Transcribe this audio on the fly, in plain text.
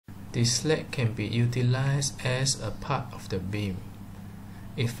This slack can be utilized as a part of the beam.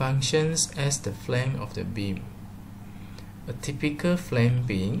 It functions as the flange of the beam. A typical flange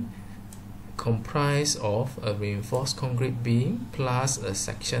beam comprises of a reinforced concrete beam plus a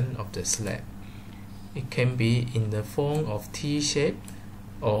section of the slab. It can be in the form of T-shape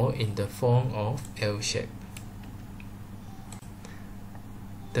or in the form of L-shape.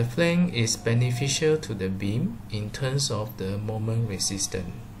 The flange is beneficial to the beam in terms of the moment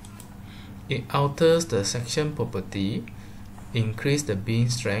resistance. It alters the section property, increase the beam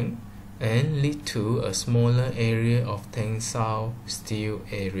strength, and lead to a smaller area of tensile steel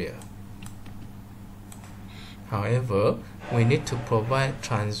area. However, we need to provide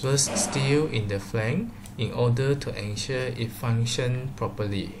transverse steel in the flange in order to ensure it functions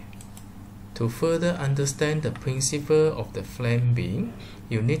properly. To further understand the principle of the flange beam,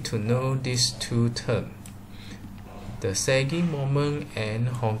 you need to know these two terms, the Saggy moment and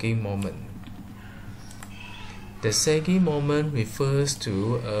Honking moment. The Saggy moment refers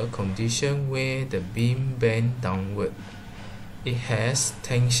to a condition where the beam bends downward. It has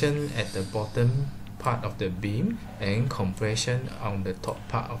tension at the bottom part of the beam and compression on the top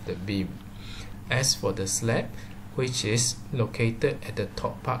part of the beam. As for the slab, which is located at the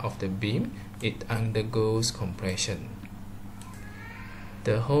top part of the beam, it undergoes compression.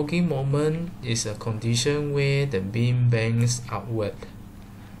 The Hoagie moment is a condition where the beam bends outward.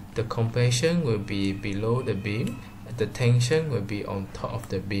 The compression will be below the beam, the tension will be on top of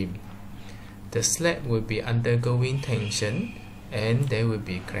the beam. The slab will be undergoing tension and there will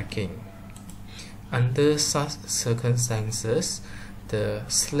be cracking. Under such circumstances, the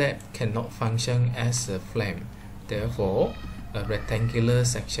slab cannot function as a flange. Therefore, a rectangular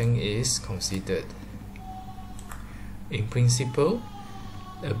section is considered. In principle,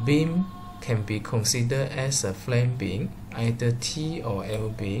 a beam can be considered as a flange beam, either T or L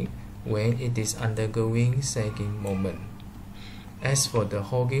beam, when it is undergoing sagging moment. As for the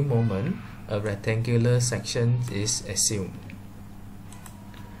Hoagie moment, a rectangular section is assumed.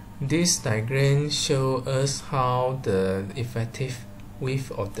 This diagram shows us how the effective width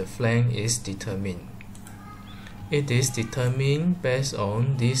of the flange is determined. It is determined based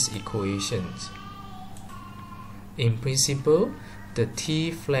on these equations. In principle, the T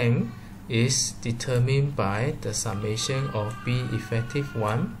flange is determined by the summation of B effective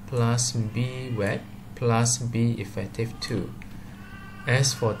 1 plus B wet plus B effective 2.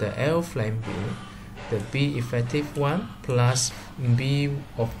 As for the L flange beam, the B effective 1 plus B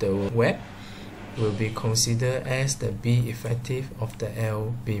of the wet will be considered as the B effective of the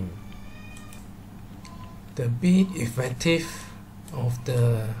L beam. The B effective of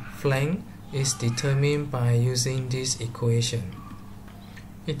the flange is determined by using this equation.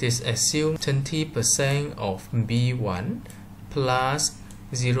 It is assumed 20% of B1 plus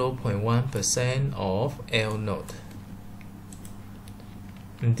 0.1% of L0.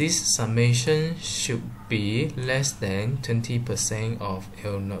 This summation should be less than 20% of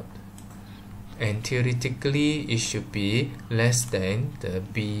L0, and theoretically it should be less than the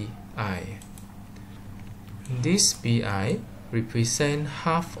BI. This BI represents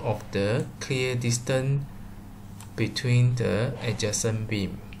half of the clear distance between the adjacent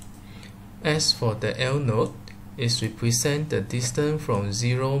beam. As for the L0, it represents the distance from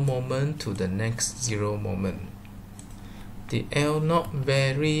zero moment to the next zero moment. The L0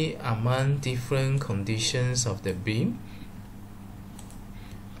 varies among different conditions of the beam,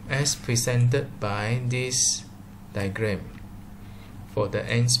 as presented by this diagram, for the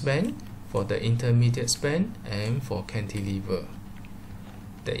end span, for the intermediate span, and for cantilever.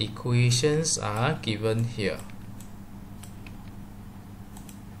 The equations are given here.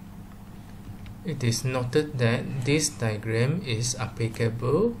 It is noted that this diagram is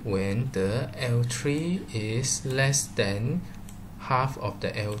applicable when the L3 is less than half of the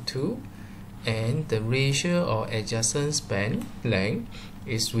L2 and the ratio or adjacent span length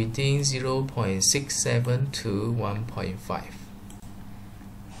is within 0.67 to 1.5.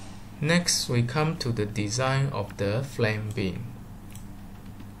 Next, we come to the design of the flange beam.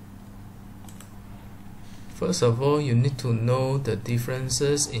 First of all, you need to know the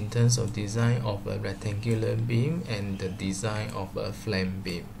differences in terms of design of a rectangular beam and the design of a flange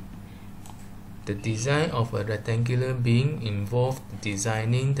beam. The design of a rectangular beam involves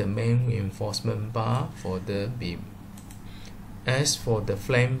designing the main reinforcement bar for the beam. As for the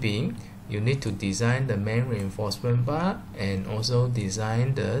flange beam, you need to design the main reinforcement bar and also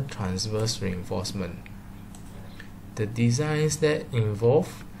design the transverse reinforcement. The designs that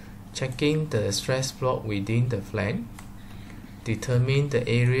involve checking the stress block within the flange, determine the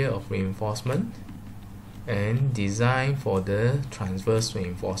area of reinforcement, and design for the transverse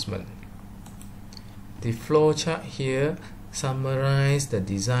reinforcement. The flowchart here summarizes the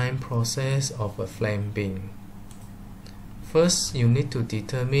design process of a flange beam. First, you need to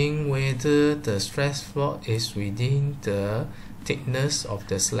determine whether the stress plot is within the thickness of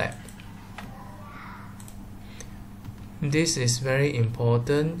the slab. This is very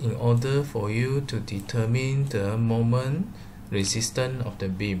important in order for you to determine the moment resistance of the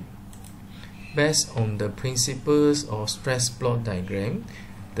beam. Based on the principles of stress plot diagram,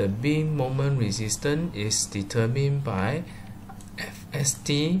 the beam moment resistance is determined by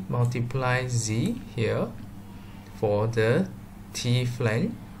FST multiplied Z here for the T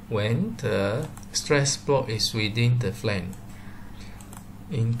flange when the stress plot is within the flange.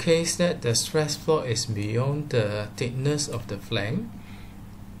 In case that the stress plot is beyond the thickness of the flange,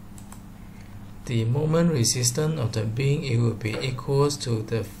 the moment resistance of the beam, it will be equal to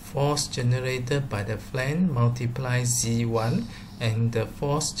the force generated by the flange multiplied Z1 and the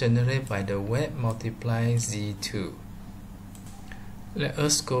force generated by the web multiplied Z2. Let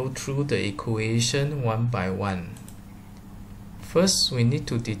us go through the equation one by one. First, we need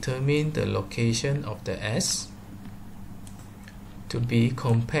to determine the location of the S to be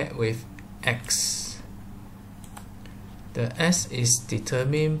compared with X. The S is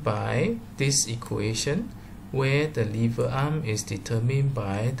determined by this equation, where the lever arm is determined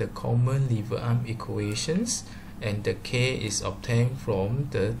by the common lever arm equations and the K is obtained from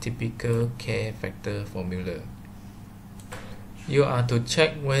the typical K factor formula. You are to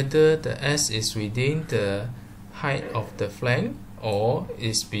check whether the S is within the height of the flange or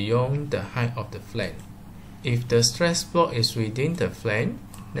is beyond the height of the flange. If the stress plot is within the flange,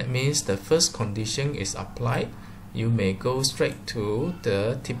 that means the first condition is applied. You may go straight to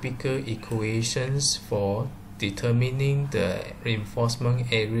the typical equations for determining the reinforcement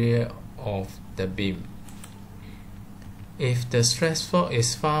area of the beam. If the stress plot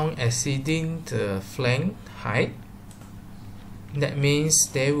is found exceeding the flange height, that means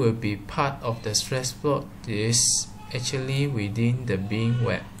there will be part of the stress plot is actually within the beam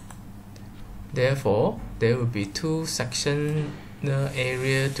web. Therefore, there will be two sectional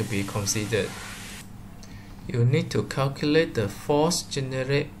area to be considered. You need to calculate the force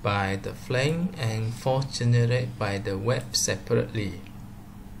generated by the flange and force generated by the web separately.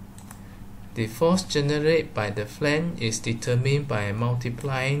 The force generated by the flange is determined by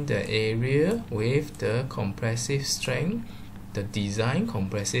multiplying the area with the compressive strength, the design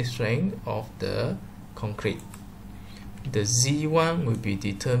compressive strength of the concrete. The Z1 will be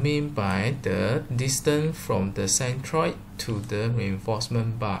determined by the distance from the centroid to the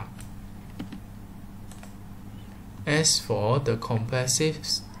reinforcement bar. As for the compressive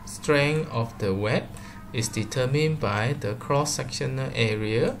strength of the web, is determined by the cross-sectional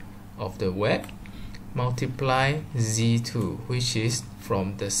area of the web multiply Z2, which is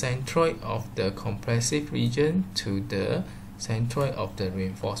from the centroid of the compressive region to the centroid of the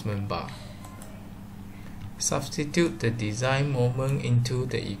reinforcement bar. Substitute the design moment into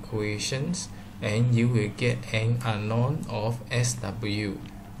the equations and you will get an unknown of SW.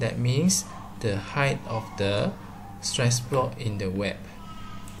 That means the height of the stress plot in the web.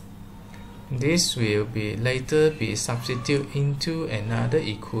 This will later be substituted into another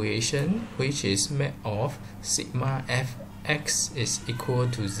equation which is made of sigma fx is equal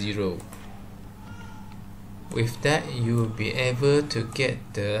to 0. With that, you will be able to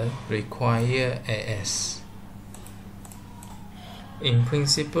get the required AS. In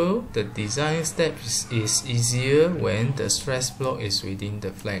principle, the design step is easier when the stress plot is within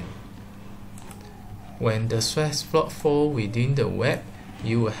the flange. When the stress plot falls within the web,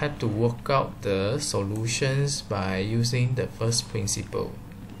 you will have to work out the solutions by using the first principle.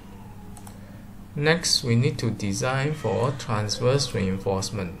 Next, we need to design for transverse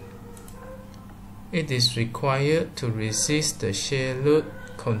reinforcement. It is required to resist the shear load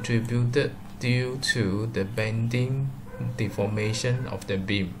contributed due to the bending deformation of the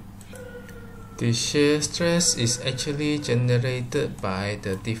beam. The shear stress is actually generated by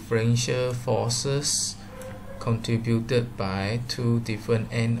the differential forces contributed by two different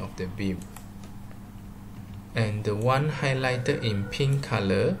ends of the beam. And the one highlighted in pink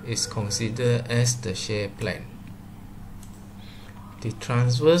color is considered as the shear plane. The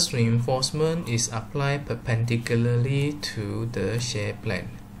transverse reinforcement is applied perpendicularly to the shear plane.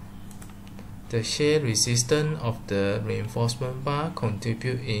 The shear resistance of the reinforcement bar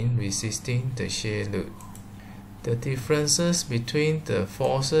contribute in resisting the shear load. The differences between the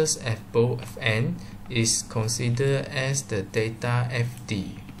forces at both ends is considered as the delta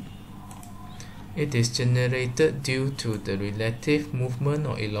FD. It is generated due to the relative movement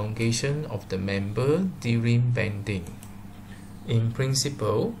or elongation of the member during bending. In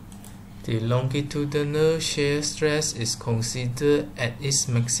principle, the longitudinal shear stress is considered at its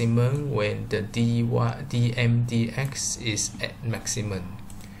maximum when the dmdx is at maximum.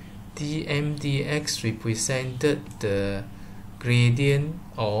 dmdx represented the gradient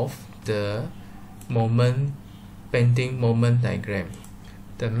of the bending moment diagram.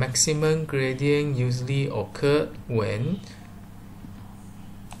 The maximum gradient usually occurred when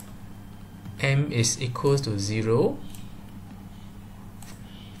m is equal to 0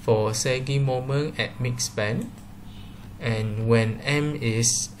 for saggy moment at mid-span, and when m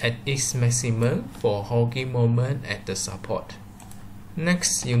is at its maximum for Hoagie moment at the support.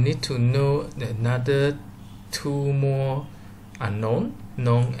 Next, you need to know another two more unknown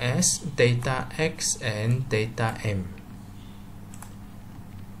known as delta x and delta m.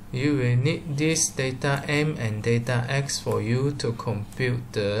 You will need this delta m and delta x for you to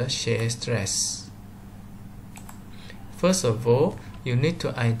compute the shear stress. First of all, you need to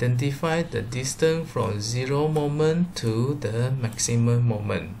identify the distance from 0 moment to the maximum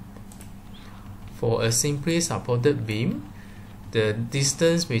moment. For a simply supported beam, the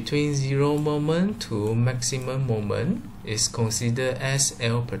distance between 0 moment to maximum moment is considered as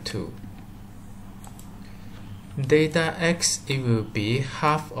L per 2. Delta x, it will be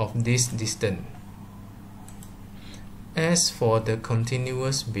half of this distance. As for the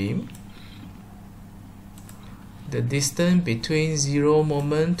continuous beam, the distance between 0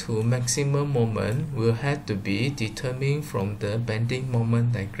 moment to maximum moment will have to be determined from the bending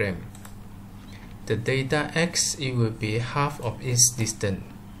moment diagram. The delta x, it will be half of its distance.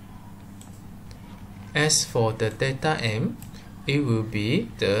 As for the delta m, it will be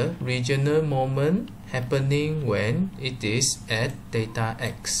the regional moment happening when it is at delta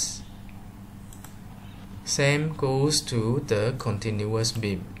x. Same goes to the continuous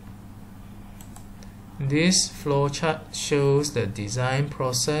beam. This flowchart shows the design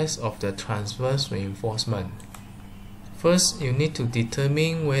process of the transverse reinforcement. First, you need to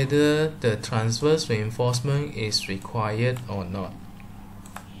determine whether the transverse reinforcement is required or not.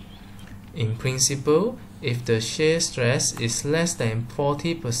 In principle, if the shear stress is less than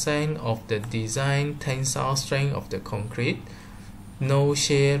 40% of the design tensile strength of the concrete, no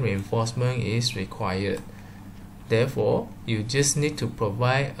shear reinforcement is required. Therefore, you just need to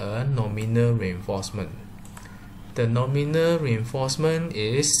provide a nominal reinforcement. The nominal reinforcement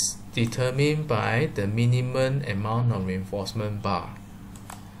is determined by the minimum amount of reinforcement bar.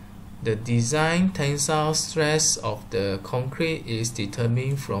 The design tensile stress of the concrete is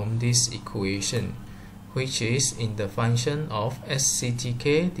determined from this equation, which is in the function of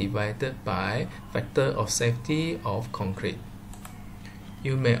SCTK divided by factor of safety of concrete.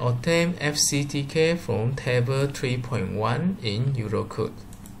 You may obtain FCTK from table 3.1 in Eurocode.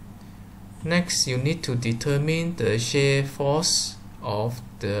 Next, you need to determine the shear force of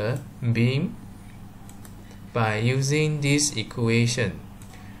the beam by using this equation.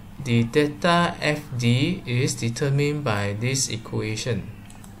 The delta FD is determined by this equation,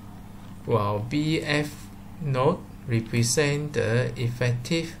 while BF note represents the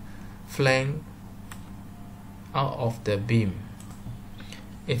effective flange out of the beam.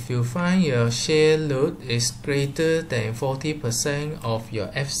 If you find your shear load is greater than 40% of your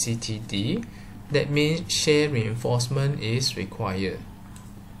FCTD, that means shear reinforcement is required.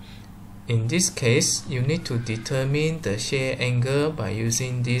 In this case, you need to determine the shear angle by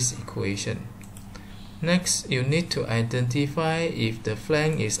using this equation. Next, you need to identify if the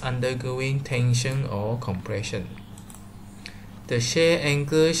flange is undergoing tension or compression. The shear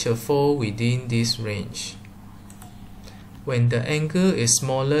angle should fall within this range. When the angle is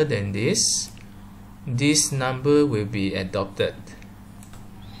smaller than this number will be adopted.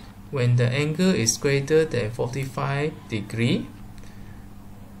 When the angle is greater than 45 degrees,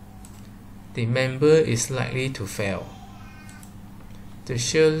 the member is likely to fail. The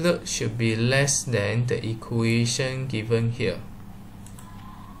shear load should be less than the equation given here,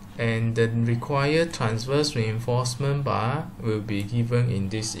 and the required transverse reinforcement bar will be given in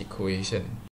this equation.